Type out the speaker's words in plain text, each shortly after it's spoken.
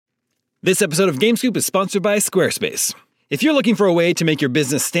This episode of GameScoop is sponsored by Squarespace. If you're looking for a way to make your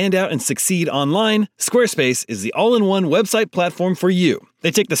business stand out and succeed online, Squarespace is the all-in-one website platform for you.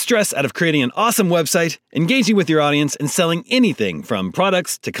 They take the stress out of creating an awesome website, engaging with your audience, and selling anything from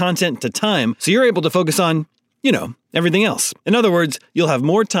products to content to time, so you're able to focus on, everything else. In other words, you'll have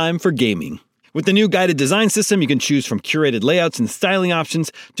more time for gaming. With the new guided design system, you can choose from curated layouts and styling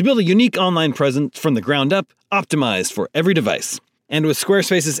options to build a unique online presence from the ground up, optimized for every device. And with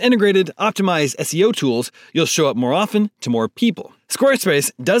Squarespace's integrated, optimized SEO tools, you'll show up more often to more people.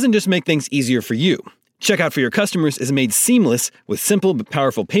 Squarespace doesn't just make things easier for you. Checkout for your customers is made seamless with simple but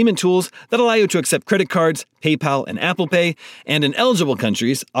powerful payment tools that allow you to accept credit cards, PayPal, and Apple Pay, and in eligible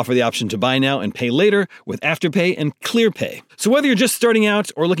countries, offer the option to buy now and pay later with Afterpay and ClearPay. So whether you're just starting out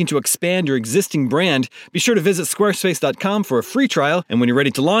or looking to expand your existing brand, be sure to visit squarespace.com for a free trial, and when you're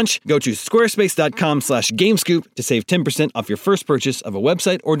ready to launch, go to squarespace.com/gamescoop to save 10% off your first purchase of a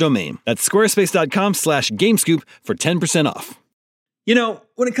website or domain. That's squarespace.com/gamescoop for 10% off.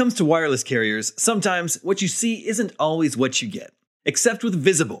 When it comes to wireless carriers, sometimes what you see isn't always what you get. Except with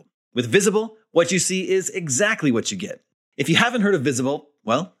Visible. With Visible, what you see is exactly what you get. If you haven't heard of Visible,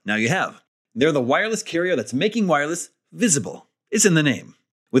 well, now you have. They're the wireless carrier that's making wireless visible. It's in the name.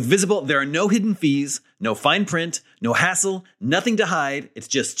 With Visible, there are no hidden fees, no fine print, no hassle, nothing to hide. It's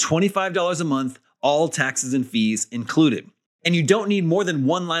just $25 a month, all taxes and fees included. And you don't need more than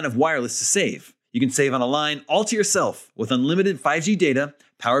one line of wireless to save. You can save on a line all to yourself with unlimited 5G data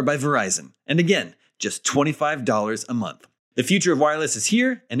powered by Verizon. And again, just $25 a month. The future of wireless is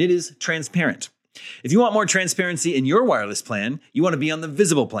here, and it is transparent. If you want more transparency in your wireless plan, you want to be on the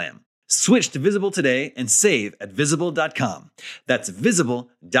Visible plan. Switch to Visible today and save at Visible.com. That's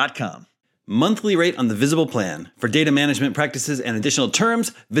Visible.com. Monthly rate on the Visible plan. For data management practices and additional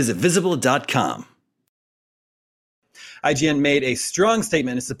terms, visit Visible.com. IGN made a strong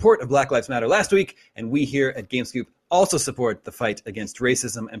statement in support of Black Lives Matter last week, and we here at GameScoop also support the fight against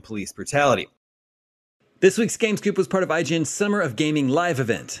racism and police brutality. This week's GameScoop was part of IGN's Summer of Gaming live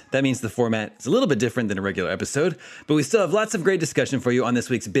event. That means the format is a little bit different than a regular episode, but we still have lots of great discussion for you on this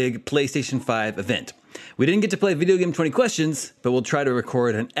week's big PlayStation 5 event. We didn't get to play Video Game 20 Questions, but we'll try to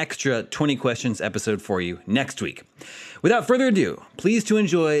record an extra 20 Questions episode for you next week. Without further ado, please to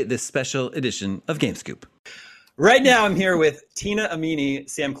enjoy this special edition of GameScoop. Right now, I'm here with Tina Amini,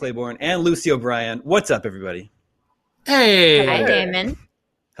 Sam Claiborne, and Lucy O'Brien. What's up, everybody? Hey. Hi, Damon.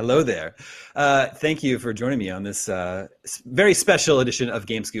 Hello there. Thank you for joining me on this very special edition of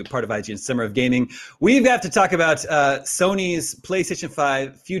GameScoop, part of IGN's Summer of Gaming. We've got to talk about Sony's PlayStation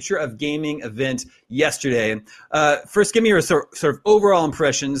 5 Future of Gaming event yesterday. First, give me your sort of overall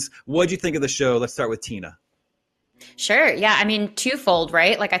impressions. What did you think of the show? Let's start with Tina. Sure. Yeah. I mean, twofold,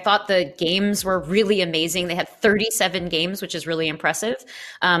 right? Like I thought the games were really amazing. They had 37 games, which is really impressive.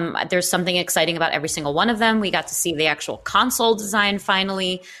 There's something exciting about every single one of them. We got to see the actual console design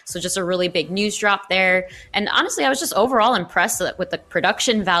finally. So just a really big news drop there. And honestly, I was just overall impressed with the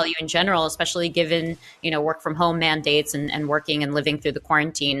production value in general, especially given, work from home mandates and working and living through the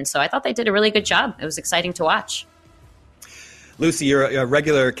quarantine. So I thought they did a really good job. It was exciting to watch. Lucy, you're a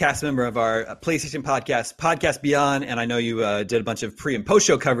regular cast member of our PlayStation Podcast Beyond, and I know you did a bunch of pre- and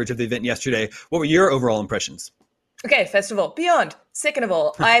post-show coverage of the event yesterday. What were your overall impressions? Okay, first of all, Beyond. Second of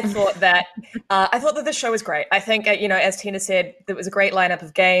all, I thought that the show was great. I think, as Tina said, there was a great lineup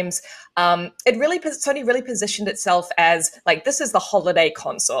of games. Sony really positioned itself as like, this is the holiday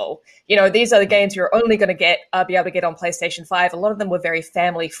console. These are the games you're only going to be able to get on PlayStation 5. A lot of them were very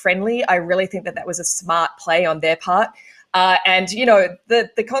family friendly. I really think that was a smart play on their part.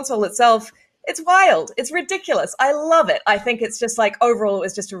 The console itself, it's wild. It's ridiculous. I love it. I think it's just like overall, it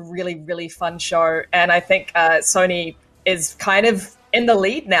was just a really, really fun show. And I think Sony is kind of in the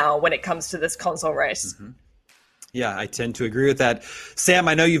lead now when it comes to this console race. Mm-hmm. Yeah, I tend to agree with that. Sam,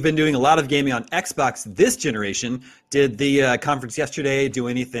 I know you've been doing a lot of gaming on Xbox this generation. Did the conference yesterday do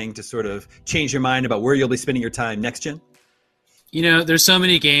anything to sort of change your mind about where you'll be spending your time next gen? There's so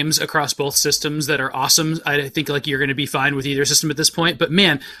many games across both systems that are awesome. I think you're going to be fine with either system at this point. But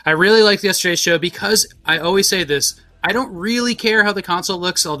man, I really liked yesterday's show because I always say this. I don't really care how the console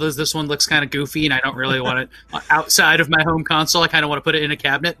looks, although this one looks kind of goofy, and I don't really want it outside of my home console. I kind of want to put it in a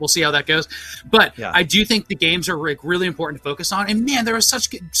cabinet. We'll see how that goes. But yeah. I do think the games are really important to focus on. And man, there was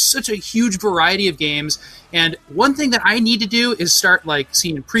such a huge variety of games. And one thing that I need to do is start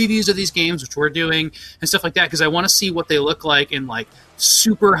seeing previews of these games, which we're doing, and stuff like that, because I want to see what they look like in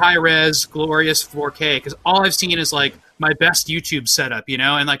super high res, glorious 4K. Because all I've seen is my best YouTube setup,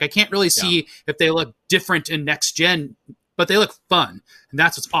 and I can't really see if they look different in next gen, but they look fun, and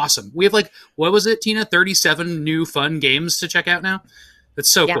that's what's awesome. We have what was it, Tina? 37 new fun games to check out now.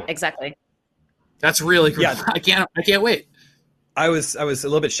 It's so Yeah, cool. exactly. That's really cool. Yeah. I can't wait. I was a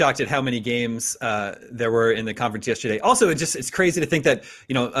little bit shocked at how many games there were in the conference yesterday. Also, it's crazy to think that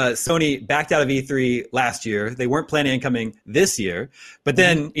Sony backed out of E3 last year. They weren't planning on coming this year, but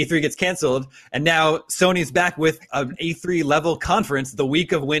then E3 gets canceled, and now Sony's back with an E3 level conference the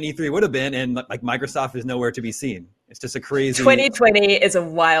week of when E3 would have been, and like Microsoft is nowhere to be seen. It's just a crazy. 2020 is a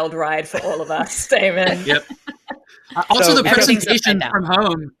wild ride for all of us, Damon. Yep. Also, So the everything's presentation upside from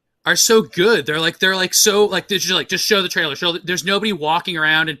home are so good. They're so just show the trailer. There's nobody walking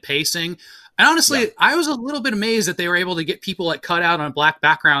around and pacing. And honestly, I was a little bit amazed that they were able to get people like cut out on black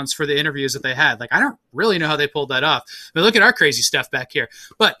backgrounds for the interviews that they had. Like, I don't really know how they pulled that off. But look at our crazy stuff back here.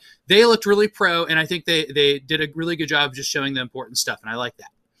 But they looked really pro, and I think they did a really good job of just showing the important stuff, and I like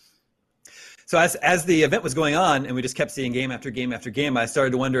that. So as the event was going on, and we just kept seeing game after game after game, I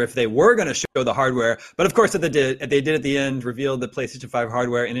started to wonder if they were going to show the hardware. But of course, they did at the end, revealed the PlayStation 5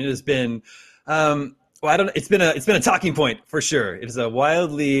 hardware, and it has been, it's been a talking point for sure. It is a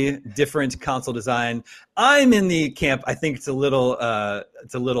wildly different console design. I'm in the camp. I think it's a little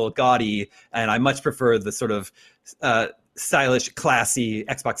gaudy, and I much prefer the sort of stylish, classy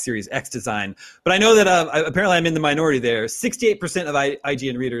Xbox Series X design. But I know that apparently I'm in the minority there. 68% of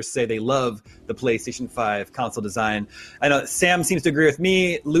IGN readers say they love the PlayStation 5 console design. I know Sam seems to agree with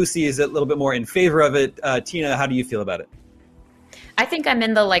me. Lucy is a little bit more in favor of it. Tina, how do you feel about it? I think I'm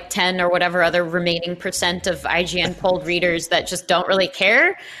in the 10 or whatever other remaining percent of IGN polled readers that just don't really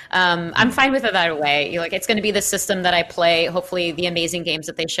care. I'm fine with it either way. It's going to be the system that I play, hopefully the amazing games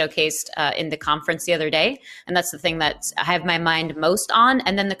that they showcased in the conference the other day. And that's the thing that I have my mind most on.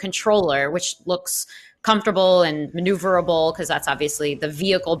 And then the controller, which looks comfortable and maneuverable, because that's obviously the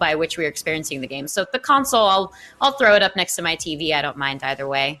vehicle by which we're experiencing the game. So the console, I'll throw it up next to my TV. I don't mind either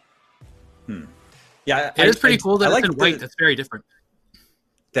way. Yeah, it is pretty cool that it's in white. That's very different.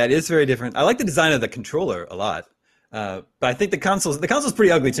 That is very different. I like the design of the controller a lot. But I think the console's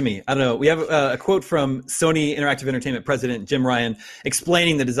pretty ugly to me. I don't know. We have a quote from Sony Interactive Entertainment president Jim Ryan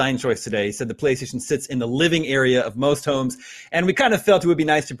explaining the design choice today. He said the PlayStation sits in the living area of most homes, and we kind of felt it would be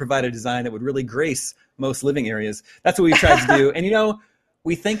nice to provide a design that would really grace most living areas. That's what we tried to do. And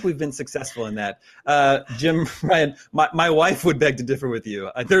we think we've been successful in that. Jim Ryan, my wife would beg to differ with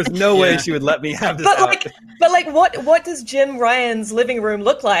you. There's no way she would let me have this out. What does Jim Ryan's living room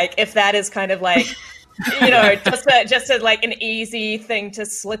look like if that is kind of just an easy thing to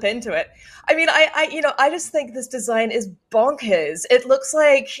slip into it? I mean, I just think this design is bonkers. It looks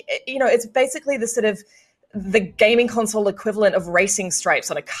like, it's basically the sort of the gaming console equivalent of racing stripes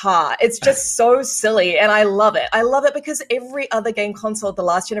on a car. It's just so silly, and I love it. I love it because every other game console of the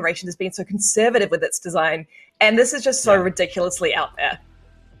last generation has been so conservative with its design, and this is just so ridiculously out there.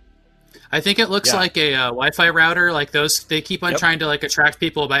 I think it looks like a Wi-Fi router, like those. They keep on trying to attract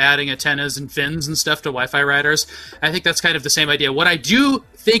people by adding antennas and fins and stuff to Wi-Fi routers. I think that's kind of the same idea. What I do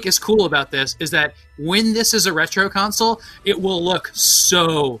think is cool about this is that when this is a retro console, it will look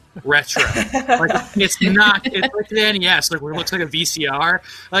so retro. It's not. It's like the NES, where it looks like a VCR.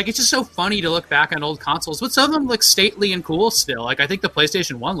 It's just so funny to look back on old consoles, but some of them look stately and cool still. I think the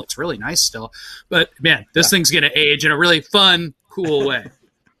PlayStation 1 looks really nice still. But man, this thing's gonna age in a really fun, cool way.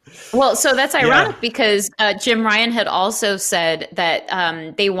 Well, so that's ironic because Jim Ryan had also said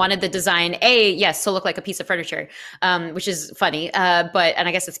that they wanted the design, to look like a piece of furniture, which is funny. And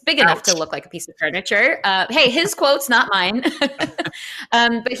I guess it's big enough to look like a piece of furniture. Hey, his quotes, not mine.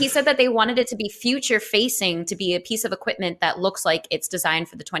 But he said that they wanted it to be future facing, to be a piece of equipment that looks like it's designed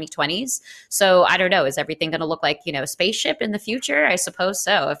for the 2020s. So I don't know. Is everything going to look like, a spaceship in the future? I suppose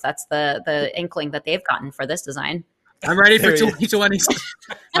so, if that's the inkling that they've gotten for this design. I'm ready for 2020.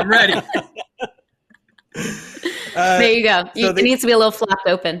 I'm ready. There you go. It needs to be a little flapped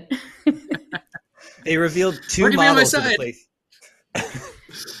open. They revealed two models of the place.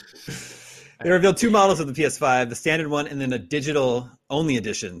 They revealed two models of the PS5, the standard one and then a digital-only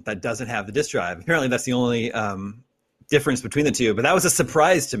edition that doesn't have the disc drive. Apparently, that's the only difference between the two. But that was a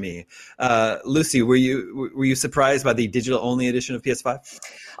surprise to me. Lucy, were you surprised by the digital-only edition of PS5?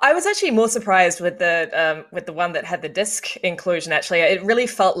 I was actually more surprised with the one that had the disc inclusion. Actually, it really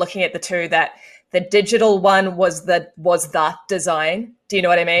felt, looking at the two, that the digital one was the design. Do you know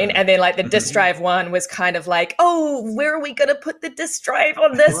what I mean? And then the disc drive one was kind of like, oh, where are we going to put the disc drive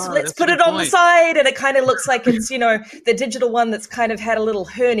on this? Let's put it on the side. And it kind of looks like it's, the digital one that's kind of had a little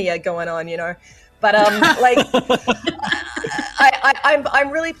hernia going on, But I'm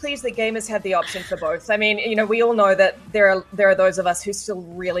really pleased that gamers have the option for both. I mean, we all know that there are those of us who still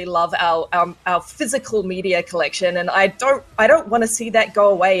really love our physical media collection, and I don't want to see that go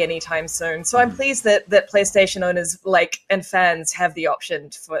away anytime soon. So I'm pleased that PlayStation owners and fans have the option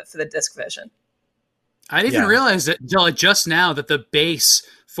for the disc version. I didn't even realize that until just now that the base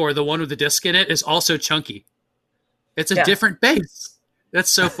for the one with the disc in it is also chunky. It's a different base.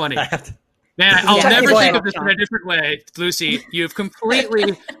 That's so funny. Man, I'll never think of this in a different way, Lucy. You've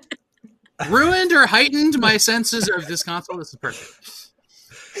completely ruined or heightened my senses of this console. This is perfect.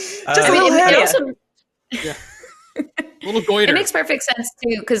 A little goiter. It makes perfect sense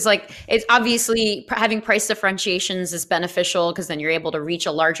too, because it's obviously having price differentiations is beneficial because then you're able to reach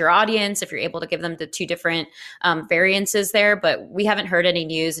a larger audience if you're able to give them the two different variances there. But we haven't heard any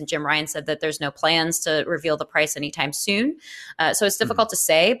news, and Jim Ryan said that there's no plans to reveal the price anytime soon. So it's difficult to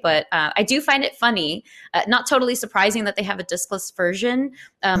say, but I do find it funny, not totally surprising that they have a discless version,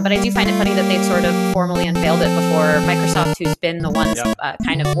 but I do find it funny that they've sort of formally unveiled it before Microsoft, who's been the ones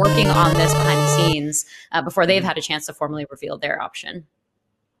kind of working on this behind the scenes, before they've had a chance to formally reveal their option.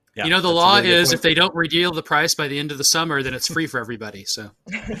 Yeah, the law is if they don't reveal the price by the end of the summer, then it's free for everybody. So,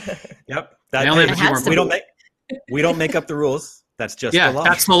 yep, we don't make up the rules. That's just the law.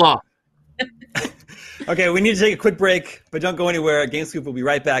 That's the law. Okay, we need to take a quick break, but don't go anywhere. GameScoop will be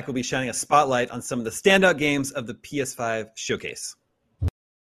right back. We'll be shining a spotlight on some of the standout games of the PS5 showcase.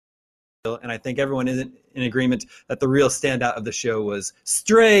 And I think everyone is in agreement that the real standout of the show was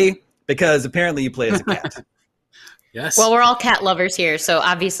Stray, because apparently you play as a cat. Yes. Well, we're all cat lovers here, so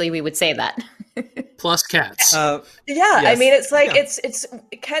obviously we would say that. Plus cats. Yes. I mean, it's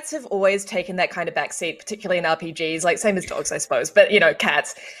cats have always taken that kind of backseat, particularly in RPGs, same as dogs, I suppose, but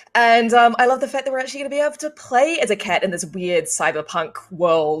cats. And I love the fact that we're actually going to be able to play as a cat in this weird cyberpunk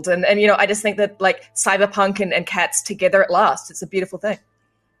world. And I just think that cyberpunk and cats together at last, it's a beautiful thing.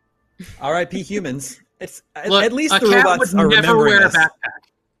 R.I.P. humans. Look, at least the robots are never remembering wear us. a backpack.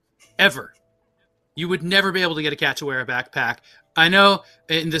 Ever. You would never be able to get a cat to wear a backpack. I know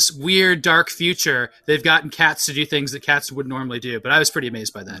in this weird, dark future, they've gotten cats to do things that cats would normally do, but I was pretty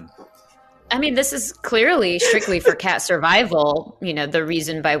amazed by that. I mean, this is clearly strictly for cat survival, the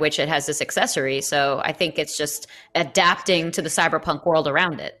reason by which it has this accessory. So I think it's just adapting to the cyberpunk world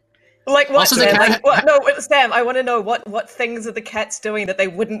around it. What, also Sam? Sam, I want to know what things are the cats doing that they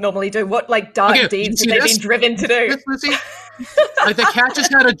wouldn't normally do? What dark deeds have they been driven to do? The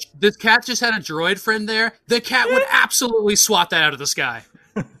cat just had a droid friend there. The cat would absolutely swat that out of the sky.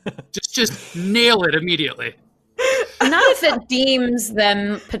 just nail it immediately. Not if it deems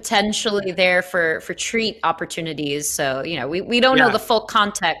them potentially there for treat opportunities. So, we don't know the full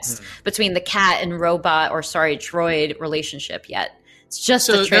context between the cat and droid relationship yet. It's just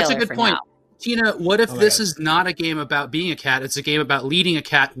a trailer. That's a good point. Now. Tina, what if this is not a game about being a cat? It's a game about leading a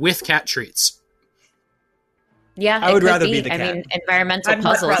cat with cat treats. Yeah, I would rather be the cat. I mean, environmental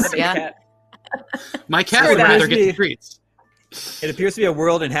puzzles. My cat would rather get treats. It appears to be a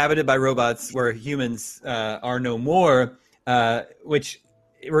world inhabited by robots where humans are no more, which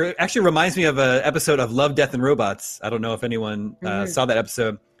actually reminds me of an episode of Love, Death, and Robots. I don't know if anyone saw that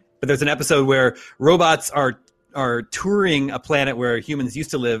episode, but there's an episode where robots are touring a planet where humans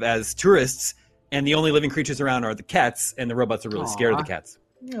used to live as tourists, and the only living creatures around are the cats, and the robots are really scared of the cats.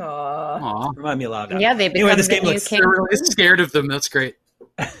 Aww. Remind me a lot of that. Yeah, they become this game looks they're really scared of them. That's great.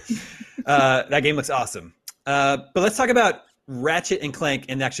 That game looks awesome. But let's talk about Ratchet and Clank,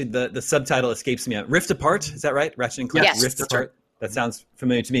 and actually the subtitle escapes me. Rift Apart, is that right? Ratchet and Clank, yes, Rift Apart. Right. That sounds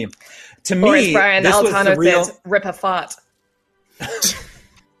familiar to me. Or as Brian Altano says, rip a fart.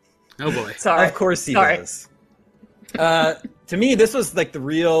 Oh boy. Sorry. Of course he does. To me, this was the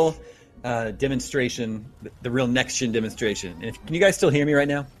real demonstration, the real next-gen demonstration. And can you guys still hear me right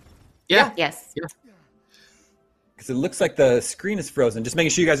now? Yeah. Yes. Because it looks like the screen is frozen. Just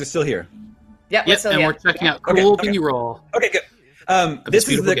making sure you guys are still here. Yep, we're checking out cool B-roll. Okay, good. This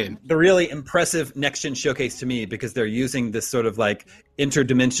is the really impressive next-gen showcase to me, because they're using this sort of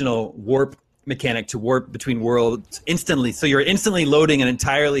interdimensional warp mechanic to warp between worlds instantly. So you're instantly loading an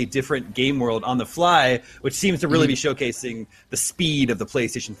entirely different game world on the fly, which seems to really be showcasing the speed of the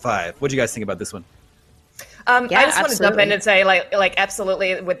PlayStation 5. What do you guys think about this one? I just want to jump in and say, absolutely,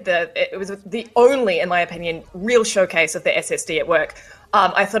 it was the only, in my opinion, real showcase of the SSD at work.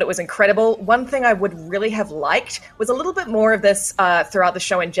 I thought it was incredible. One thing I would really have liked was a little bit more of this throughout the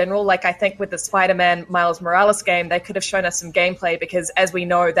show in general. I think with the Spider-Man Miles Morales game, they could have shown us some gameplay, because as we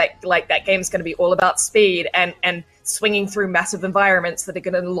know, that game is going to be all about speed and swinging through massive environments that are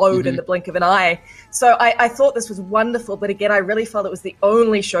going to load in the blink of an eye. So I thought this was wonderful, but again, I really felt it was the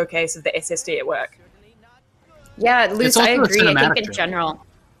only showcase of the SSD at work. Yeah, Luce, I also a agree. I think cinematic in trailer. general.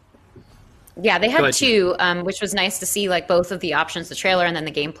 Yeah, they Go had ahead. two, which was nice to see, like both of the options, the trailer and then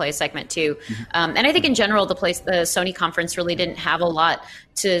the gameplay segment too. And I think in general, the Sony conference really didn't have a lot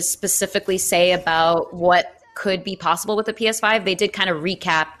to specifically say about what could be possible with the PS5. They did kind of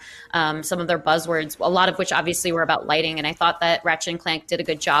recap some of their buzzwords, a lot of which obviously were about lighting. And I thought that Ratchet and Clank did a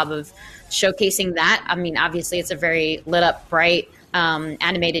good job of showcasing that. I mean, obviously, it's a very lit up, bright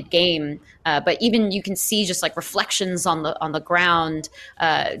animated game, but even you can see just like reflections on the ground,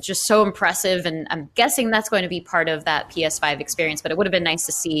 just so impressive. And I'm guessing that's going to be part of that PS5 experience. But it would have been nice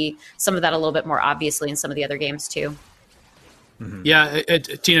to see some of that a little bit more obviously in some of the other games too. Yeah,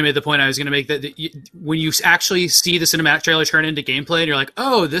 Tina made the point I was going to make that when you actually see the cinematic trailer turn into gameplay and you're like,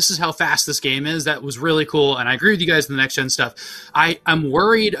 oh, this is how fast this game is, that was really cool. And I agree with you guys in the next-gen stuff. I'm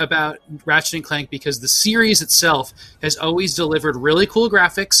worried about Ratchet and Clank because the series itself has always delivered really cool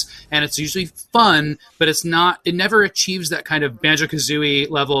graphics, and it's usually fun, but it never achieves that kind of Banjo-Kazooie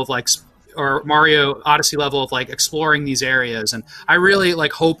level of like or Mario Odyssey level of like exploring these areas. And I really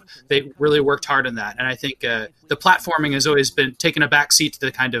like hope they really worked hard on that. And I think the platforming has always been taking a back seat to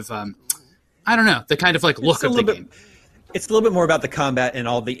the kind of, I don't know, the kind of like look of the game. It's a little bit more about the combat and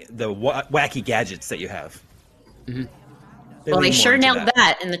all the wacky gadgets that you have. Mm-hmm. Well, they sure nailed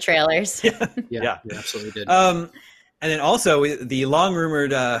that in the trailers. Yeah, absolutely did. And then also the long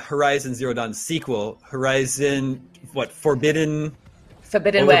rumored Horizon Zero Dawn sequel, Horizon Forbidden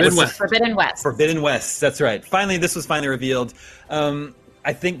West. That's right. Finally, this was revealed.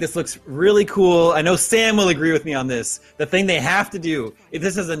 I think this looks really cool. I know Sam will agree with me on this. The thing they have to do, if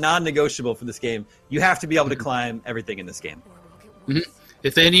this is a non-negotiable for this game, you have to be able to climb everything in this game. Mm-hmm.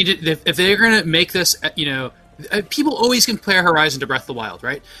 If they're going to make this, people always compare Horizon to Breath of the Wild,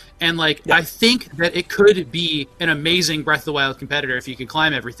 right? And I think that it could be an amazing Breath of the Wild competitor if you can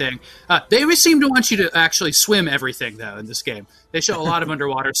climb everything. They always seem to want you to actually swim everything, though, in this game. They show a lot of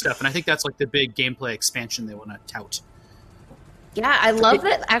underwater stuff, and I think that's the big gameplay expansion they want to tout. Yeah, I love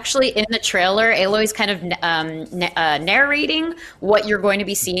that actually in the trailer, Aloy's kind of narrating what you're going to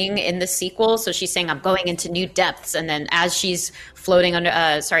be seeing in the sequel. So she's saying, I'm going into new depths. And then as she's floating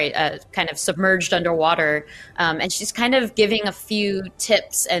kind of submerged underwater, and she's kind of giving a few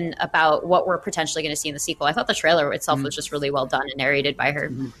tips and about what we're potentially going to see in the sequel. I thought the trailer itself was just really well done and narrated by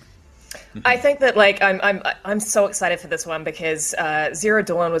her. I think that I'm so excited for this one because Zero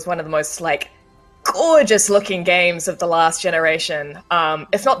Dawn was one of the most gorgeous looking games of the last generation,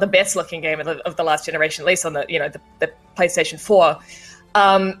 if not the best looking game of the last generation, at least on the PlayStation 4.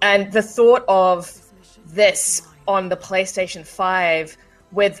 And the thought of this on the PlayStation 5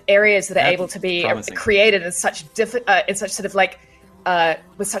 with areas that are able to be created in such with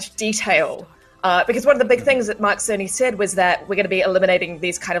such detail. Because one of the big things that Mark Cerny said was that we're going to be eliminating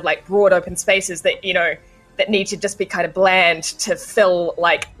these kind of broad open spaces that, that need to just be kind of bland to fill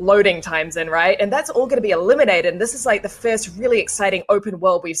loading times in, right? And that's all going to be eliminated. And this is the first really exciting open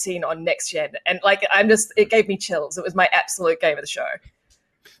world we've seen on next gen. And it gave me chills. It was my absolute game of the show.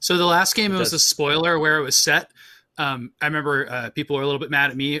 So the last game, it was a spoiler where it was set. I remember people were a little bit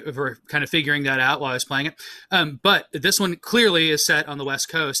mad at me for kind of figuring that out while I was playing it. But this one clearly is set on the West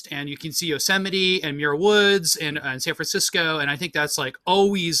Coast, and you can see Yosemite and Muir Woods and San Francisco. And I think that's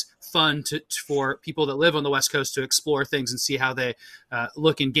always fun for people that live on the West Coast to explore things and see how they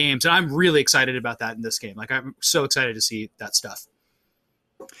look in games. And I'm really excited about that in this game. I'm so excited to see that stuff.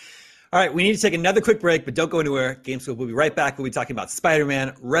 All right, we need to take another quick break, but don't go anywhere. GameScoop will be right back. We'll be talking about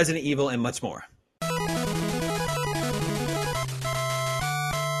Spider-Man, Resident Evil, and much more.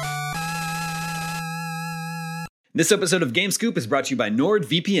 This episode of GameScoop is brought to you by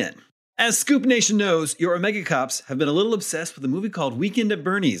NordVPN. As Scoop Nation knows, your Omega Cops have been a little obsessed with a movie called Weekend at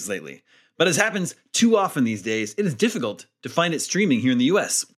Bernie's lately. But as happens too often these days, it is difficult to find it streaming here in the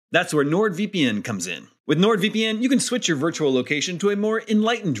US. That's where NordVPN comes in. With NordVPN, you can switch your virtual location to a more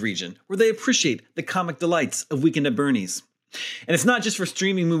enlightened region where they appreciate the comic delights of Weekend at Bernie's. And it's not just for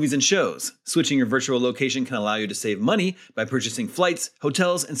streaming movies and shows. Switching your virtual location can allow you to save money by purchasing flights,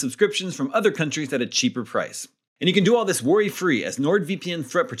 hotels, and subscriptions from other countries at a cheaper price. And you can do all this worry-free as NordVPN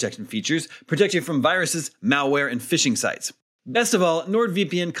threat protection features protect you from viruses, malware, and phishing sites. Best of all,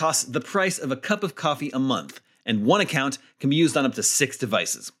 NordVPN costs the price of a cup of coffee a month, and one account can be used on up to 6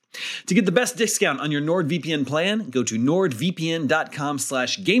 devices. To get the best discount on your NordVPN plan, go to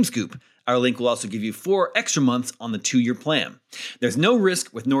nordvpn.com/gamescoop. Our link will also give you 4 extra months on the 2-year plan. There's no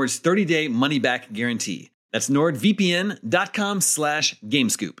risk with Nord's 30-day money-back guarantee. That's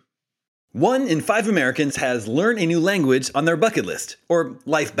nordvpn.com/gamescoop. 1 in 5 Americans has learn a new language on their bucket list, or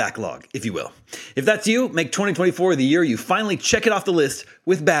life backlog, if you will. If that's you, make 2024 the year you finally check it off the list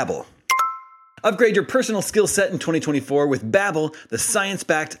with Babbel. Upgrade your personal skill set in 2024 with Babbel, the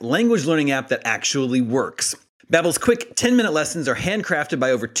science-backed language learning app that actually works. Babbel's quick 10-minute lessons are handcrafted by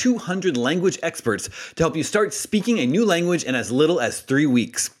over 200 language experts to help you start speaking a new language in as little as 3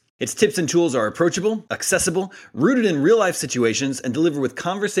 weeks. Its tips and tools are approachable, accessible, rooted in real-life situations, and deliver with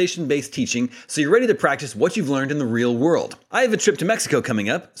conversation-based teaching so you're ready to practice what you've learned in the real world. I have a trip to Mexico coming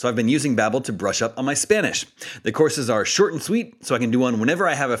up, so I've been using Babbel to brush up on my Spanish. The courses are short and sweet, so I can do one whenever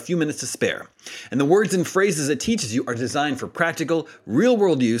I have a few minutes to spare. And the words and phrases it teaches you are designed for practical,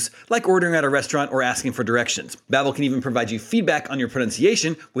 real-world use, like ordering at a restaurant or asking for directions. Babbel can even provide you feedback on your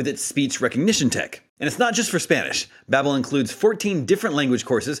pronunciation with its speech recognition tech. And it's not just for Spanish. Babbel includes 14 different language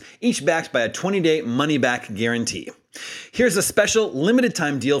courses, each backed by a 20-day money-back guarantee. Here's a special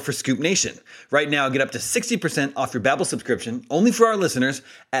limited-time deal for Scoop Nation. Right now, get up to 60% off your Babbel subscription, only for our listeners,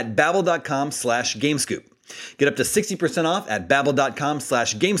 at babbel.com/gamescoop. Get up to 60% off at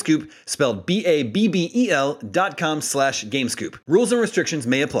babbel.com/gamescoop, spelled BABBEL.com/gamescoop. Rules and restrictions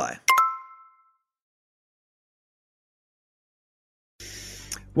may apply.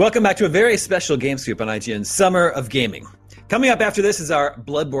 Welcome back to a very special Game Scoop on IGN Summer of Gaming. Coming up after this is our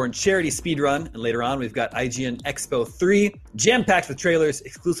Bloodborne charity speedrun, and later on we've got IGN Expo 3, jam-packed with trailers,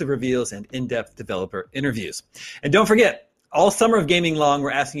 exclusive reveals, and in-depth developer interviews. And don't forget, all Summer of Gaming long,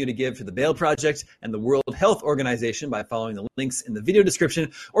 we're asking you to give to the Bail Project and the World Health Organization by following the links in the video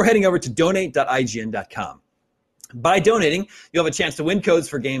description or heading over to donate.ign.com. By donating, you'll have a chance to win codes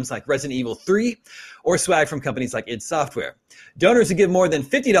for games like Resident Evil 3 or swag from companies like id Software. Donors who give more than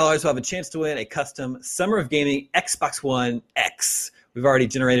 $50 will have a chance to win a custom Summer of Gaming Xbox One X. We've already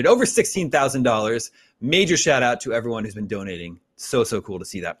generated over $16,000. Major shout out to everyone who's been donating. So cool to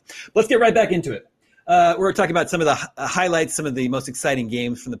see that. Let's get right back into it. We're talking about some of the highlights, some of the most exciting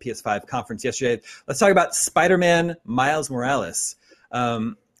games from the PS5 conference yesterday. Let's talk about Spider-Man Miles Morales.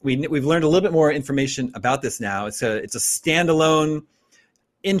 We've learned a little bit more information about this now. It's a standalone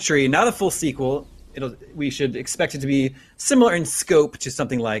entry, not a full sequel. We should expect it to be similar in scope to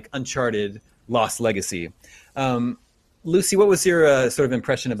something like Uncharted Lost Legacy. Lucy, what was your sort of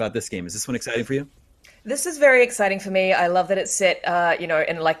impression about this game? Is this one exciting for you? This is very exciting for me. I love that it's set,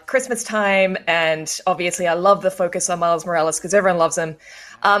 in like Christmas time, and obviously I love the focus on Miles Morales because everyone loves him.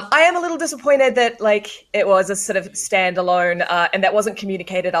 I am a little disappointed that it was a sort of standalone and that wasn't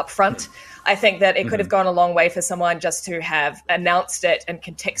communicated up front. I think that it could have gone a long way for someone just to have announced it and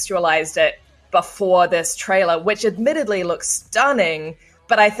contextualized it before this trailer, which admittedly looks stunning.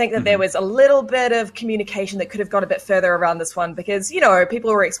 But I think that there was a little bit of communication that could have gone a bit further around this one because,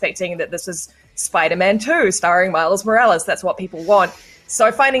 people were expecting that this was Spider-Man 2 starring Miles Morales. That's what people want.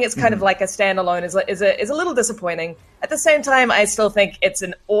 So finding it's kind of like a standalone is a little disappointing. At the same time, I still think it's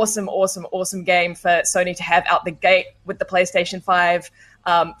an awesome game for Sony to have out the gate with the PlayStation 5.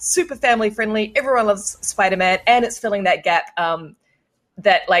 Super family friendly. Everyone loves Spider-Man, and it's filling that gap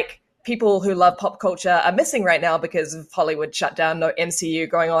that people who love pop culture are missing right now because of Hollywood shutdown, no MCU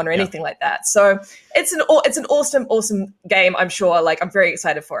going on or anything like that. So it's an awesome game. I'm sure. I'm very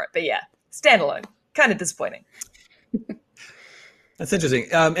excited for it. But yeah, standalone, kind of disappointing. That's interesting.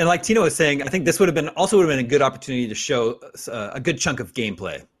 And like Tina was saying, I think this would have been a good opportunity to show a good chunk of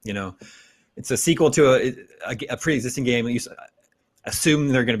gameplay. It's a sequel to a pre-existing game. You assume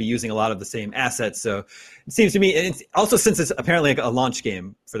they're going to be using a lot of the same assets. So it seems to me, and it's also since it's apparently a launch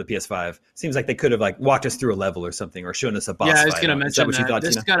game for the PS5, seems like they could have walked us through a level or something, or shown us a boss fight. Yeah, I was going to mention that. Is that what you thought,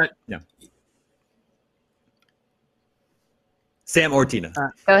 Tina? Yeah. Sam or Tina?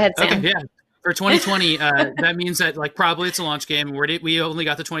 Go ahead, Sam. Okay, yeah. For 2020, that means that probably it's a launch game. We only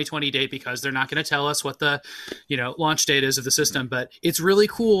got the 2020 date because they're not going to tell us what the launch date is of the system. But it's really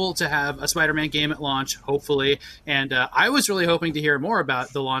cool to have a Spider-Man game at launch, hopefully. And I was really hoping to hear more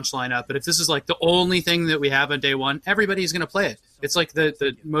about the launch lineup. But if this is the only thing that we have on day one, everybody's going to play it. It's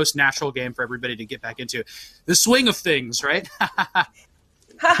the most natural game for everybody to get back into. The swing of things, right?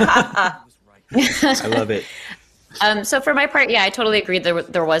 I love it. So for my part, yeah, I totally agree.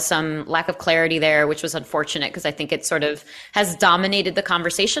 There was some lack of clarity there, which was unfortunate because I think it sort of has dominated the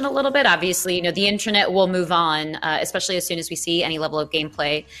conversation a little bit. Obviously, the internet will move on, especially as soon as we see any level of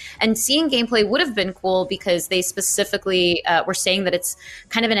gameplay. And seeing gameplay would have been cool because they specifically were saying that it's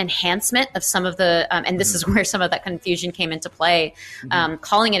kind of an enhancement of some of the, and this is where some of that confusion came into play,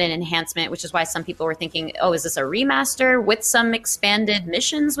 calling it an enhancement, which is why some people were thinking, oh, is this a remaster with some expanded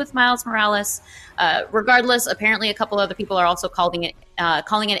missions with Miles Morales? Regardless, apparently a couple other people are also calling it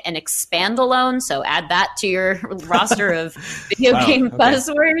an expandalone. So add that to your roster of video game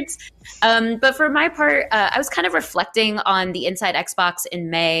buzzwords. But for my part, I was kind of reflecting on the Inside Xbox in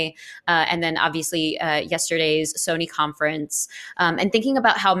May, and then obviously yesterday's Sony conference, and thinking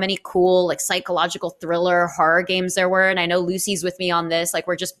about how many cool like psychological thriller horror games there were. And I know Lucy's with me on this. Like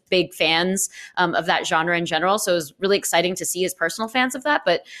we're just big fans of that genre in general. So it was really exciting to see as personal fans of that.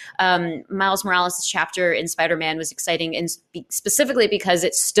 But Miles Morales' chapter in Spider-Man was exciting, and specifically because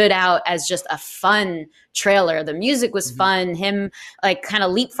it stood out as just a fun trailer. The music was fun. Him like kind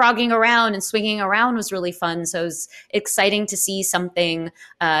of leapfrogging around and swinging around was really fun. So it was exciting to see something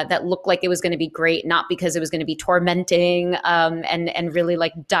that looked like it was going to be great, not because it was going to be tormenting and really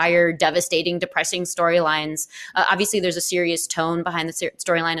like dire, devastating, depressing storylines. Obviously, there's a serious tone behind the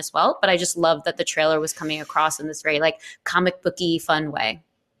storyline as well, but I just love that the trailer was coming across in this very like comic booky, fun way.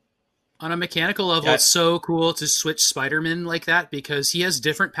 On a mechanical level, it's so cool to switch Spider-Man like that because he has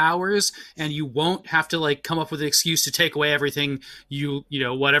different powers and you won't have to like come up with an excuse to take away everything you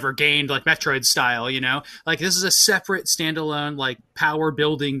know, whatever gained like Metroid style, you know, like this is a separate standalone like power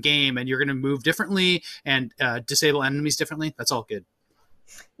building game and you're going to move differently and disable enemies differently. That's all good.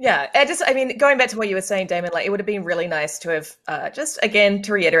 Yeah, I mean, going back to what you were saying, Damon, like it would have been really nice to have just again,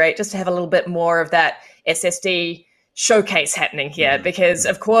 to reiterate, just to have a little bit more of that SSD showcase happening here, because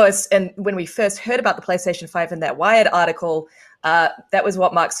of course, and when we first heard about the PlayStation 5 in that Wired article, that was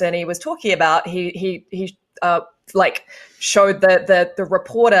what Mark Cerny was talking about. He like showed the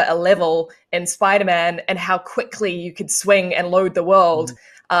reporter a level in Spider-Man and how quickly you could swing and load the world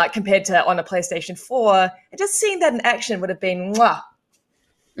compared to on a PlayStation 4. And just seeing that in action would have been mwah.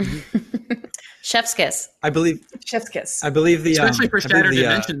 Chef's kiss. I believe Chef's kiss. I believe the especially for Shattered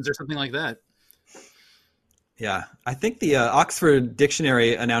Dimensions or something like that. Yeah, I think the Oxford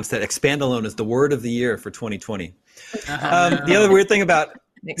Dictionary announced that expandalone is the word of the year for 2020. The other weird thing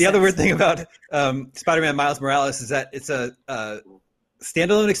about Spider-Man Miles Morales is that it's a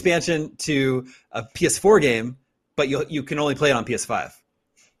standalone expansion to a PS4 game, but you can only play it on PS5,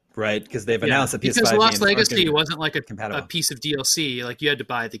 right? Because they've announced that PS5 because Lost games Legacy wasn't like a compatible. piece of DLC. Like you had to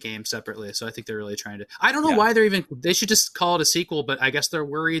buy the game separately. So I think they're really trying to. I don't know why they should just call it a sequel, but I guess they're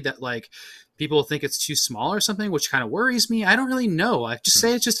worried that like people think it's too small or something, which kind of worries me. I don't really know. I just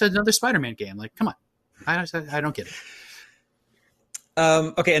say it's just another Spider-Man game. Like, come on, I don't get it.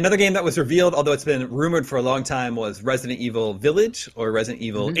 Okay, another game that was revealed, although it's been rumored for a long time, was Resident Evil Village or Resident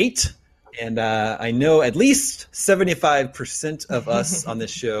Evil 8. And I know at least 75% of us on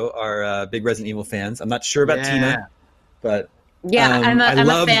this show are big Resident Evil fans. I'm not sure about Tina, but I'm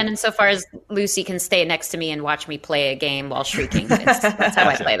a fan insofar as Lucy can stay next to me and watch me play a game while shrieking. That's how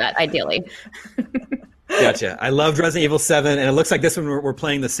I play that, ideally. Gotcha. I loved Resident Evil 7, and it looks like this one we're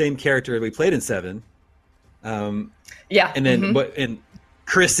playing the same character we played in 7. And then and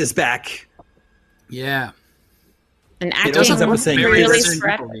Chris is back. Yeah. And acting really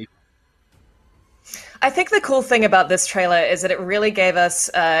fresh. I think the cool thing about this trailer is that it really gave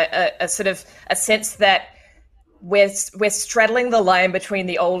us a sort of a sense that we're straddling the line between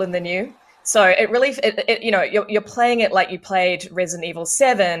the old and the new. So it really, you know, you're playing it like you played Resident Evil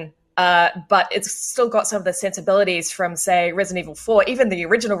 7, but it's still got some of the sensibilities from, say, Resident Evil 4. Even the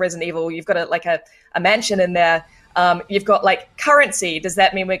original Resident Evil, you've got a mansion in there. You've got like currency. Does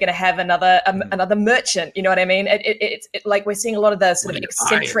that mean we're going to have another merchant? You know what I mean? It's like we're seeing a lot of the sort of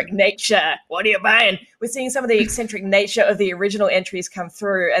eccentric nature. What are you buying? We're seeing some of the eccentric nature of the original entries come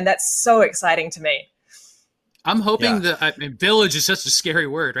through, and that's so exciting to me. I'm hoping that village is such a scary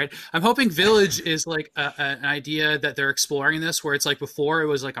word, right? I'm hoping village is like an idea that they're exploring this, where it's like before it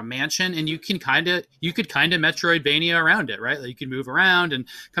was like a mansion, and you could kind of Metroidvania around it, right? Like you can move around and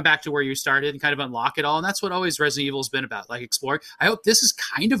come back to where you started and kind of unlock it all, and that's what always Resident Evil's been about, like exploring. I hope this is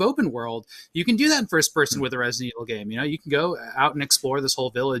kind of open world. You can do that in first person with a Resident Evil game. You know, you can go out and explore this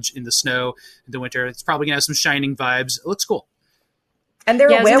whole village in the snow in the winter. It's probably gonna have some Shining vibes. It looks cool, and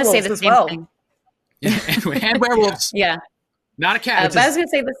there are werewolves as well. And werewolves. Yeah. Not a cat. But I was going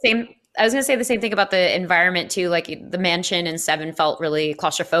to say the same. I was going to say the same thing about the environment too. Like the mansion in 7 felt really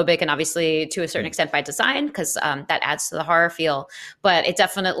claustrophobic, and obviously to a certain extent by design, because that adds to the horror feel. But it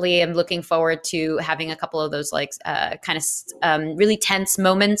definitely, I'm looking forward to having a couple of those like really tense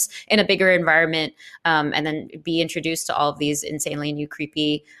moments in a bigger environment, and then be introduced to all of these insanely new,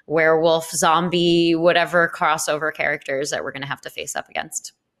 creepy werewolf, zombie, whatever crossover characters that we're going to have to face up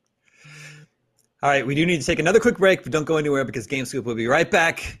against. All right, we do need to take another quick break, but don't go anywhere because GameScoop will be right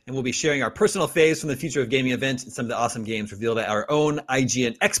back, and we'll be sharing our personal faves from the Future of Gaming event and some of the awesome games revealed at our own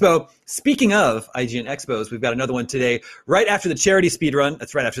IGN Expo. Speaking of IGN Expos, we've got another one today right after the charity speedrun.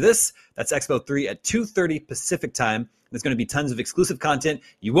 That's right after this. That's Expo 3 at 2:30 Pacific time. There's going to be tons of exclusive content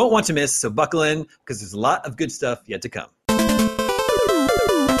you won't want to miss, so buckle in because there's a lot of good stuff yet to come.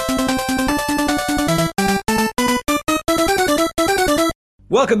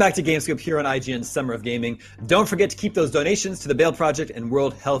 Welcome back to GameScoop here on IGN Summer of Gaming. Don't forget to keep those donations to the Bail Project and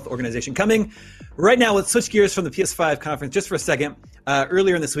World Health Organization coming. Right now, let's switch gears from the PS5 conference just for a second.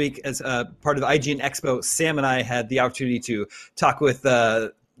 Earlier in this week, as part of the IGN Expo, Sam and I had the opportunity to talk with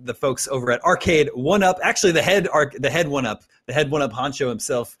the folks over at Arcade 1UP. Actually, the head 1UP, the head 1UP honcho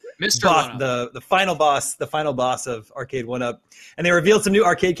himself, Mr. boss, 1UP. the final boss of Arcade 1UP. And they revealed some new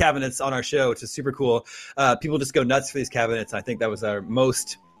arcade cabinets on our show, which is super cool. People just go nuts for these cabinets. I think that was our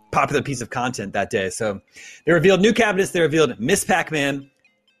most popular piece of content that day. So they revealed new cabinets. They revealed Miss Pac-Man,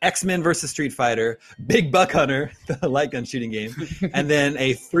 X-Men versus Street Fighter, Big Buck Hunter, the light gun shooting game, and then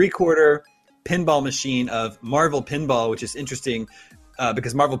a 3/4 pinball machine of Marvel Pinball, which is interesting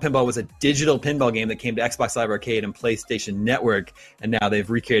because Marvel Pinball was a digital pinball game that came to Xbox Live Arcade and PlayStation Network, and now they've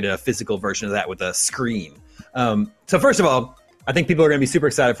recreated a physical version of that with a screen. So first of all, I think people are going to be super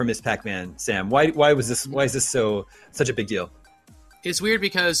excited for Miss Pac-Man. Sam, why is this such a big deal? It's weird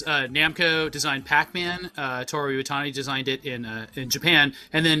because Namco designed Pac-Man, Toru Iwatani designed it in Japan,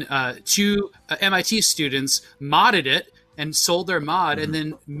 and then two MIT students modded it and sold their mod, and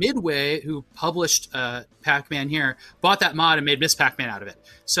then Midway, who published Pac-Man here, bought that mod and made Miss Pac-Man out of it.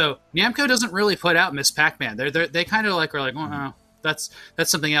 So Namco doesn't really put out Miss Pac-Man. They kind of are like, oh, that's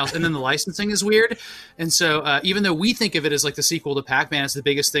something else. And then the licensing is weird. And so even though we think of it as like the sequel to Pac-Man, it's the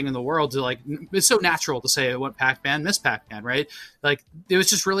biggest thing in the world, it's so natural to say, I want Pac-Man, Miss Pac-Man, right? Like, it was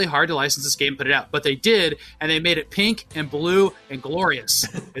just really hard to license this game and put it out. But they did, and they made it pink and blue and glorious.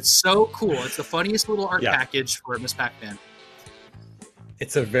 It's so cool. It's the funniest little art package for Miss Pac-Man.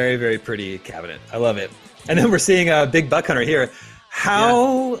 It's a very, very pretty cabinet. I love it. And then we're seeing Big Buck Hunter here.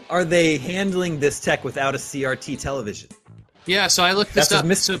 How are they handling this tech without a CRT television? Yeah, so I looked this up.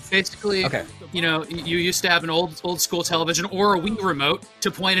 So basically, okay. You used to have an old school television or a Wii remote to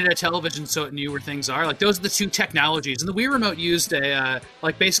point at a television so it knew where things are. Like, those are the two technologies. And the Wii remote used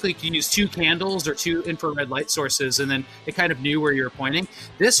basically you can use two candles or two infrared light sources, and then it kind of knew where you were pointing.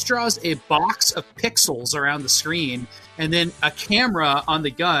 This draws a box of pixels around the screen, and then a camera on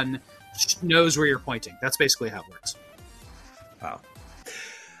the gun knows where you're pointing. That's basically how it works. Wow.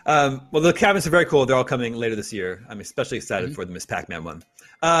 Well, the cabinets are very cool. They're all coming later this year. I'm especially excited for the Miss Pac-Man one.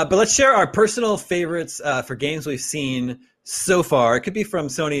 But let's share our personal favorites for games we've seen so far. It could be from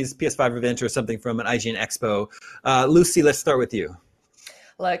Sony's PS5 event or something from an IGN Expo. Lucy, let's start with you.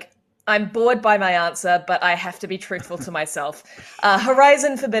 Look, I'm bored by my answer, but I have to be truthful to myself.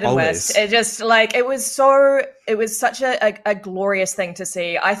 Horizon Forbidden West. It was such a glorious thing to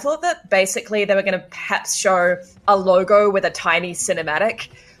see. I thought that basically they were going to perhaps show a logo with a tiny cinematic.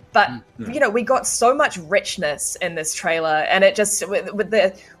 But we got so much richness in this trailer, and it just with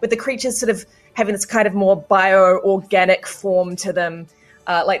the creatures sort of having this kind of more bio-organic form to them,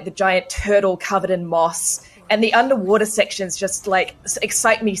 like the giant turtle covered in moss, and the underwater sections just like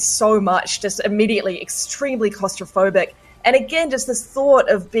excite me so much. Just immediately extremely claustrophobic, and again, just this thought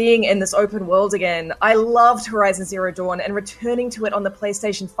of being in this open world again. I loved Horizon Zero Dawn, and returning to it on the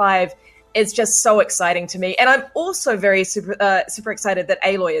PlayStation 5. It's just so exciting to me. And I'm also very super excited that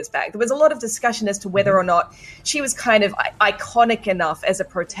Aloy is back. There was a lot of discussion as to whether or not she was kind of iconic enough as a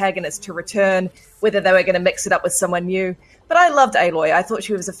protagonist to return, whether they were going to mix it up with someone new. But I loved Aloy. I thought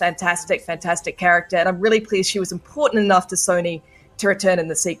she was a fantastic, fantastic character. And I'm really pleased she was important enough to Sony to return in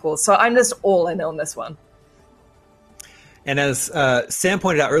the sequel. So I'm just all in on this one. And as Sam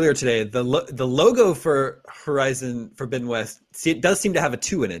pointed out earlier today, the logo for Horizon Forbidden West, it does seem to have a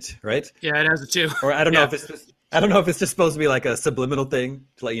 2 in it, right? Yeah, it has a 2. Or I don't know if it's just supposed to be like a subliminal thing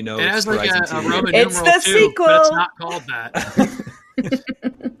to let you know. It has like a Roman it's numeral the 2, sequel. but it's not called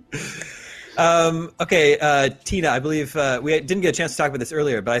that. Okay, Tina, I believe we didn't get a chance to talk about this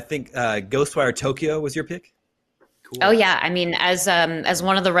earlier, but I think Ghostwire Tokyo was your pick. Cool. Oh yeah, I mean, as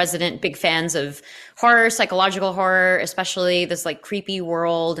one of the resident big fans of horror, psychological horror, especially this like creepy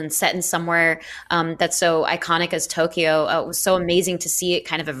world and set in somewhere that's so iconic as Tokyo, it was so amazing to see it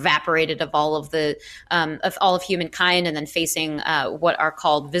kind of evaporated of all of humankind, and then facing what are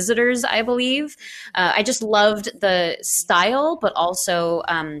called visitors, I believe. I just loved the style, but also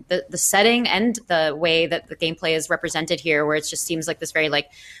the setting and the way that the gameplay is represented here, where it just seems like this very like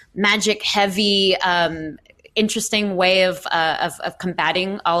magic heavy. Interesting way of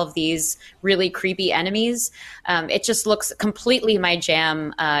combating all of these really creepy enemies. It just looks completely my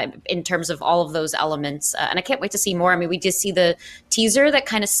jam in terms of all of those elements. And I can't wait to see more. I mean, we did see the teaser that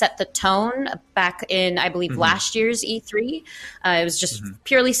kind of set the tone back in, I believe, last year's E3. It was just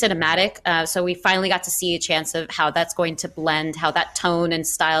purely cinematic. So we finally got to see a chance of how that's going to blend, how that tone and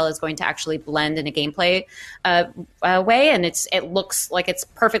style is going to actually blend in a gameplay way. And it looks like it's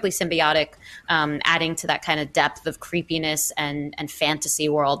perfectly symbiotic, adding to that kind kind of depth of creepiness and fantasy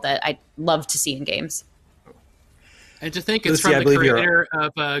world that I love to see in games. And to think it's Lucy, from the creator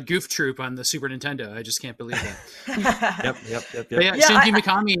of Goof Troop on the Super Nintendo. I just can't believe that. Yep. But yeah, Shinji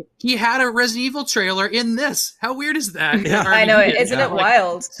Mikami, he had a Resident Evil trailer in this. How weird is that? Yeah. I know, isn't it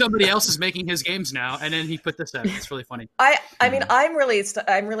wild? Somebody else is making his games now, and then he put this out. It's really funny. I mean, I'm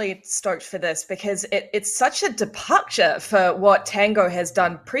really stoked for this because it's such a departure for what Tango has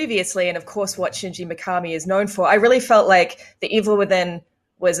done previously, and of course what Shinji Mikami is known for. I really felt like The Evil Within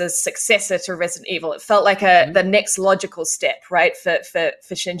was a successor to Resident Evil. It felt like the next logical step, right, for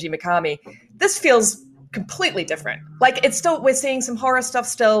Shinji Mikami. This feels completely different. Like, it's still, we're seeing some horror stuff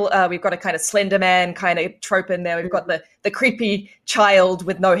still. We've got a kind of Slender Man kind of trope in there. We've got the creepy child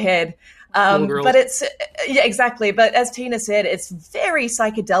with no head. But it's, yeah, exactly. But as Tina said, it's very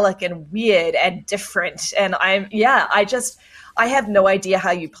psychedelic and weird and different. And I have no idea how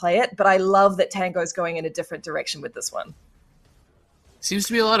you play it, but I love that Tango's going in a different direction with this one. Seems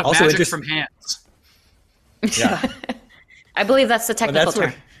to be a lot of also magic from hands. Yeah. I believe that's the technical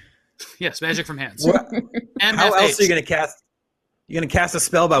term. Yes, magic from hands. And how else are you going to cast? You're going to cast a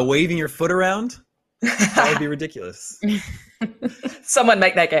spell by waving your foot around? That would be ridiculous. Someone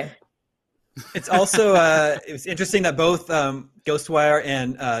make that game. It's also it was interesting that both Ghostwire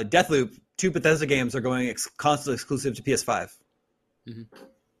and Deathloop, two Bethesda games, are going console exclusive to PS5. Mm-hmm.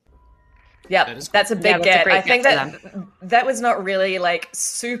 Yeah, that's a big get. I think that was not really like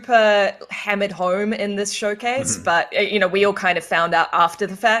super hammered home in this showcase, but we all kind of found out after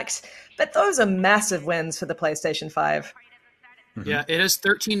the fact. But those are massive wins for the PlayStation 5. Mm-hmm. Yeah, it has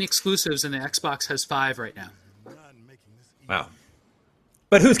 13 exclusives, and the Xbox has 5 right now. Wow.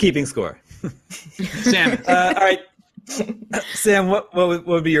 But who's keeping score? Sam. All right. Sam, what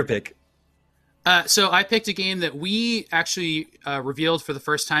would be your pick? So I picked a game that we actually revealed for the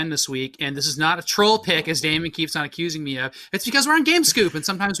first time this week, and this is not a troll pick, as Damon keeps on accusing me of. It's because we're on Game Scoop, and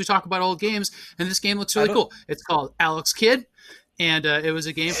sometimes we talk about old games, and this game looks really cool. It's called Alex Kidd, and it was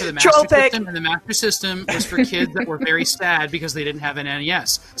a game for the Master System, and the Master System was for kids that were very sad because they didn't have an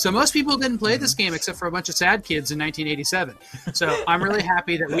NES. So most people didn't play this game except for a bunch of sad kids in 1987. So I'm really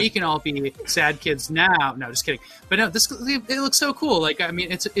happy that we can all be sad kids now. No, just kidding. But no, it looks so cool. Like, I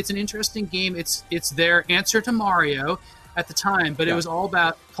mean, it's an interesting game. It's their answer to Mario at the time, but it was all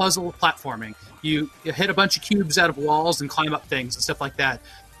about puzzle platforming. You hit a bunch of cubes out of walls and climb up things and stuff like that.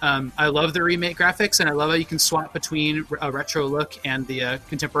 I love the remake graphics, and I love how you can swap between a retro look and the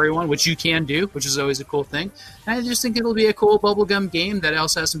contemporary one, which you can do, which is always a cool thing. And I just think it'll be a cool bubblegum game that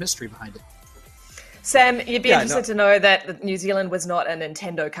also has some history behind it. Sam, you'd be interested to know that New Zealand was not a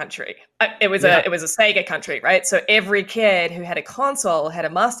Nintendo country. It was a Sega country, right? So every kid who had a console had a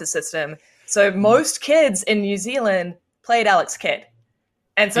Master System. So most kids in New Zealand played Alex Kidd.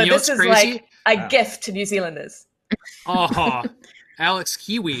 And so this is crazy? Like a gift to New Zealanders. Oh, Alex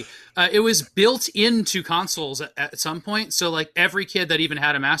Kiwi. It was built into consoles at some point. So like every kid that even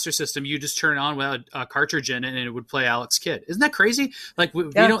had a Master System, you just turn it on without a cartridge in it and it would play Alex Kidd. Isn't that crazy? Like we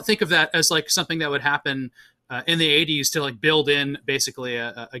don't think of that as like something that would happen in the 80s to like build in basically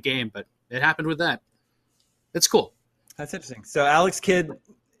a game, but it happened with that. It's cool. That's interesting. So Alex Kidd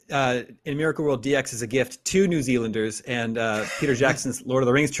in Miracle World DX is a gift to New Zealanders, and Peter Jackson's Lord of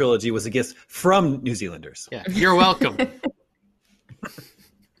the Rings trilogy was a gift from New Zealanders. Yeah, you're welcome.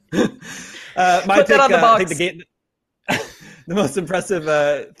 My pick, I think the most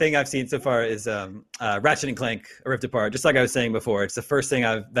impressive thing I've seen so far is Ratchet and Clank: A Rift Apart. Just like I was saying before, it's the first thing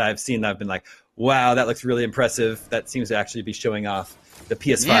that I've seen that I've been like, wow, that looks really impressive. That seems to actually be showing off the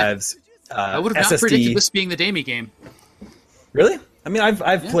PS5's I would have SSD. not predicted this being the Damie game. Really? I mean,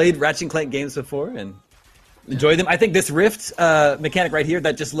 I've played Ratchet and Clank games before and enjoyed them. I think this Rift mechanic right here,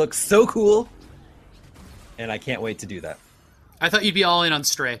 that just looks so cool, and I can't wait to do that. I thought you'd be all in on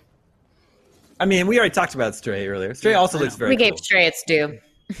Stray. I mean, we already talked about Stray earlier. Stray also looks very cool. We gave Stray its due.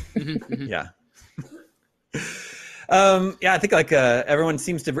 Yeah. I think like everyone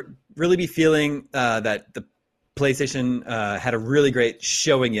seems to really be feeling that the PlayStation had a really great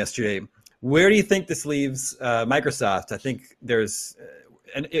showing yesterday. Where do you think this leaves Microsoft? I think there's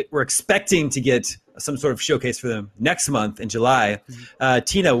we're expecting to get some sort of showcase for them next month in July.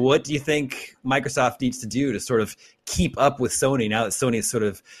 Tina, what do you think Microsoft needs to do to sort of keep up with Sony now that Sony has sort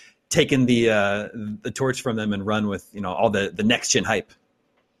of taken the torch from them and run with all the next gen hype?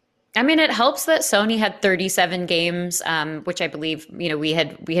 I mean, it helps that Sony had 37 games, which I believe, we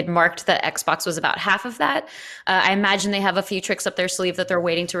had marked that Xbox was about half of that. I imagine they have a few tricks up their sleeve that they're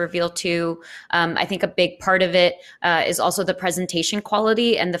waiting to reveal too. I think a big part of it is also the presentation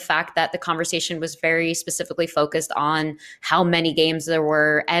quality and the fact that the conversation was very specifically focused on how many games there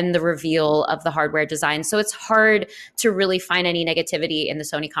were and the reveal of the hardware design. So it's hard to really find any negativity in the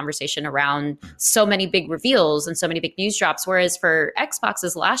Sony conversation around so many big reveals and so many big news drops. Whereas for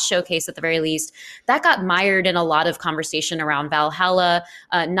Xbox's last showcase, at the very least, that got mired in a lot of conversation around Valhalla,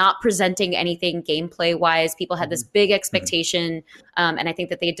 not presenting anything gameplay wise. People had this big expectation, and I think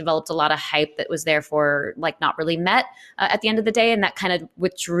that they developed a lot of hype that was therefore not really met at the end of the day, and that kind of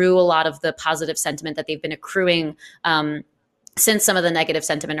withdrew a lot of the positive sentiment that they've been accruing since some of the negative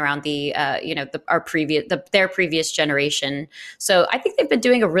sentiment around their previous generation. So I think they've been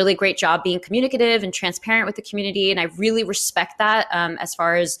doing a really great job being communicative and transparent with the community, and I really respect that as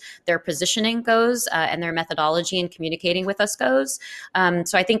far as their positioning goes and their methodology in communicating with us goes.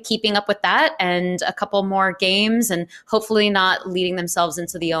 So I think keeping up with that and a couple more games, and hopefully not leading themselves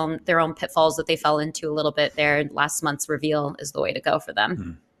into their own pitfalls that they fell into a little bit there. Last month's reveal is the way to go for them.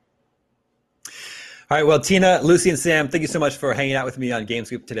 Mm-hmm. All right, well, Tina, Lucy, and Sam, thank you so much for hanging out with me on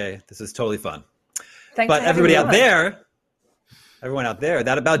GameScoop today. This is totally fun. Thanks. But everyone out there,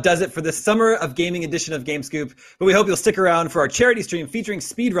 that about does it for the Summer of Gaming edition of GameScoop. But we hope you'll stick around for our charity stream featuring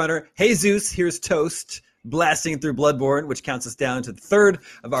speedrunner Jesus Here's Toast, blasting through Bloodborne, which counts us down to the third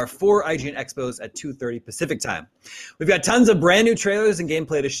of our 4 IGN Expos at 2:30 Pacific time. We've got tons of brand new trailers and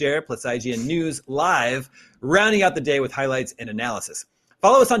gameplay to share, plus IGN News live, rounding out the day with highlights and analysis.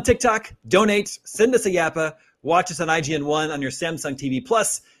 Follow us on TikTok, donate, send us a yappa, watch us on IGN One on your Samsung TV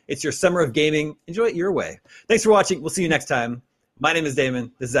Plus. It's your summer of gaming. Enjoy it your way. Thanks for watching. We'll see you next time. My name is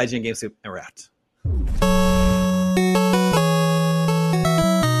Damon. This is IGN GameScoop, and we're out.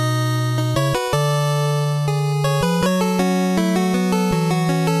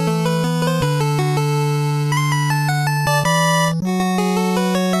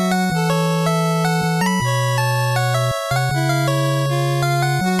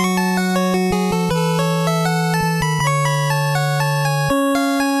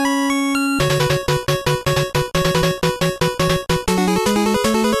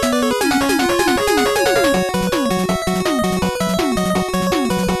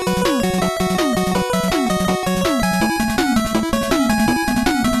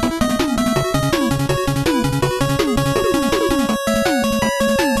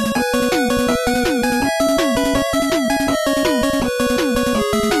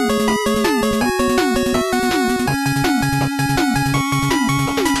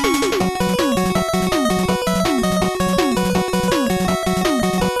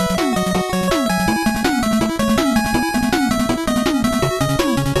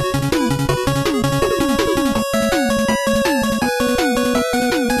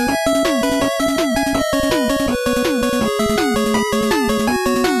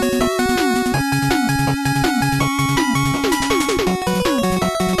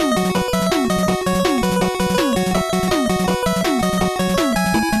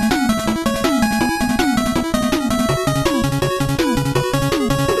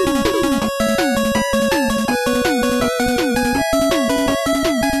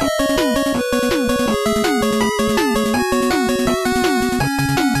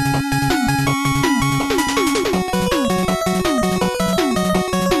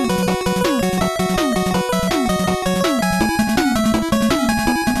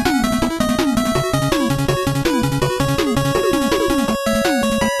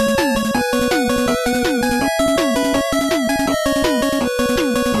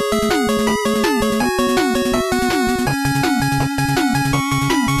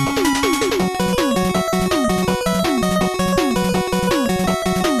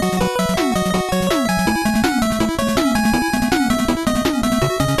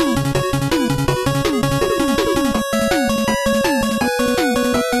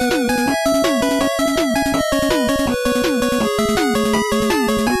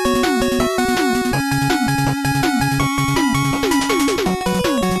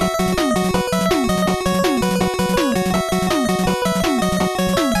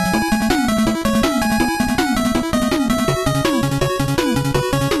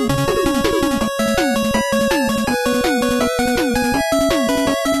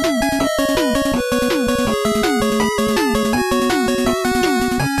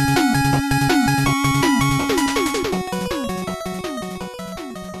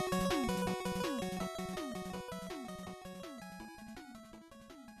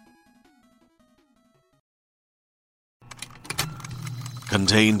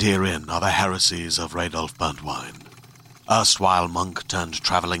 Contained herein are the heresies of Radolf Burntwine, erstwhile monk turned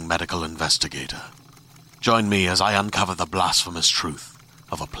traveling medical investigator. Join me as I uncover the blasphemous truth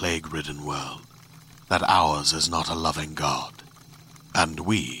of a plague-ridden world, that ours is not a loving God, and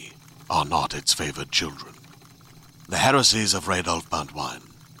we are not its favored children. The heresies of Radolf Burntwine,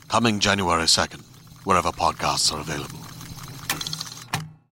 coming January 2nd, wherever podcasts are available.